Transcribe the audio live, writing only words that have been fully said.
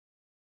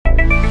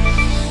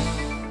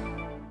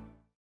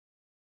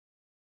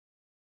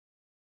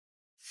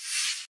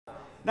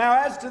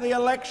Now, as to the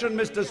election,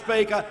 Mr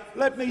Speaker,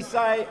 let me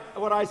say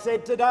what I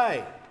said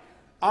today.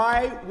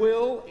 I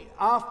will,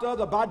 after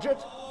the budget,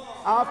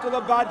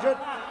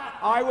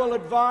 I will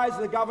advise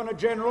the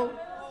Governor-General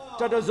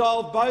to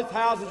dissolve both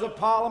Houses of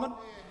Parliament,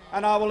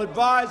 and I will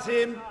advise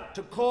him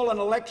to call an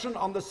election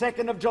on the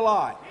 2nd of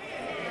July.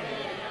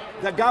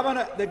 The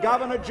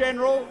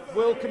Governor-General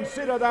will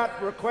consider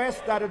that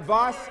request, that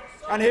advice,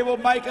 and he will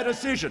make a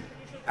decision.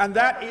 And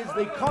that is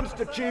the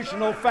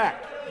constitutional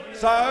fact.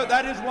 So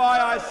that is why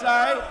I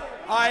say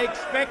I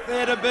expect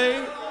there to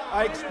be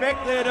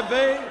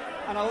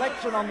an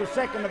election on the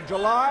 2nd of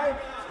July.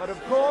 But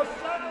of course,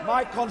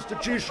 my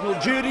constitutional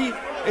duty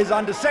is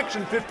under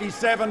Section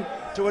 57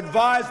 to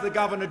advise the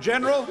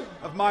Governor-General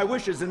of my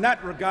wishes in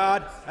that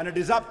regard, and it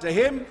is up to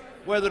him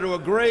whether to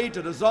agree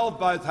to dissolve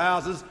both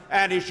houses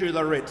and issue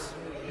the writs.